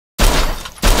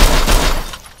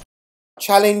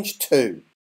Challenge 2.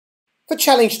 For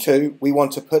challenge 2, we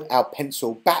want to put our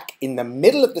pencil back in the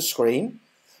middle of the screen,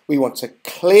 we want to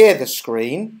clear the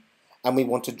screen, and we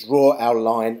want to draw our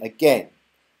line again.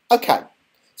 Okay,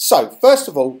 so first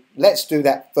of all, let's do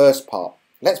that first part.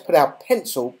 Let's put our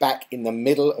pencil back in the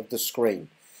middle of the screen.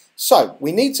 So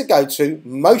we need to go to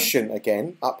motion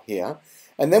again up here,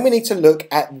 and then we need to look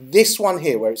at this one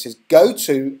here where it says go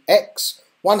to X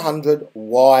 100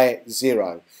 Y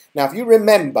 0. Now if you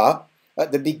remember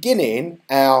at the beginning,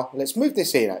 let's move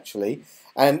this in actually,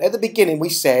 and at the beginning we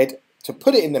said to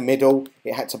put it in the middle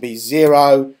it had to be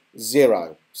 0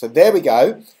 0. So there we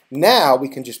go. Now we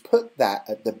can just put that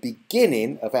at the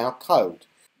beginning of our code.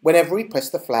 Whenever we press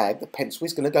the flag, the pencil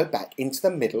is going to go back into the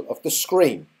middle of the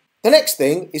screen. The next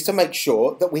thing is to make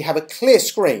sure that we have a clear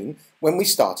screen when we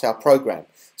start our program.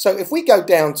 So if we go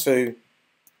down to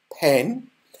pen,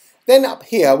 then up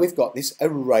here we've got this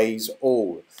erase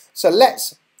all. So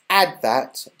let's add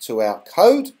that to our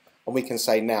code, and we can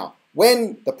say now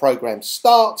when the program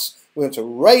starts, we want to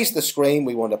raise the screen,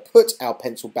 we want to put our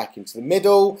pencil back into the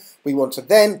middle, we want to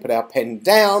then put our pen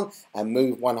down and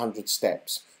move 100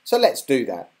 steps. So let's do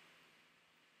that.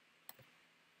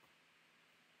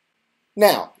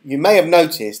 Now, you may have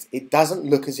noticed it doesn't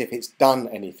look as if it's done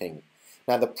anything.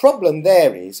 Now the problem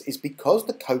there is because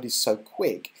the code is so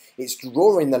quick, it's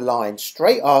drawing the line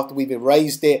straight after we've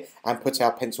erased it and put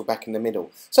our pencil back in the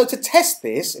middle. So to test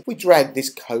this, if we drag this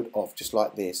code off just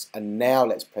like this, and now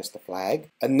let's press the flag,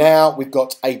 and now we've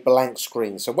got a blank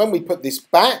screen. So when we put this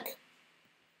back,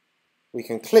 we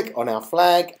can click on our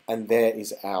flag and there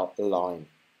is our line.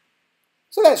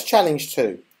 So that's challenge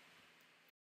 2.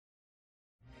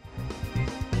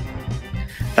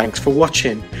 Thanks for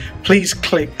watching. Please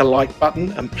click the like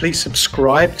button and please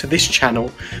subscribe to this channel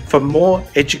for more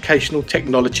educational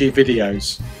technology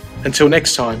videos. Until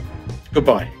next time,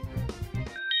 goodbye.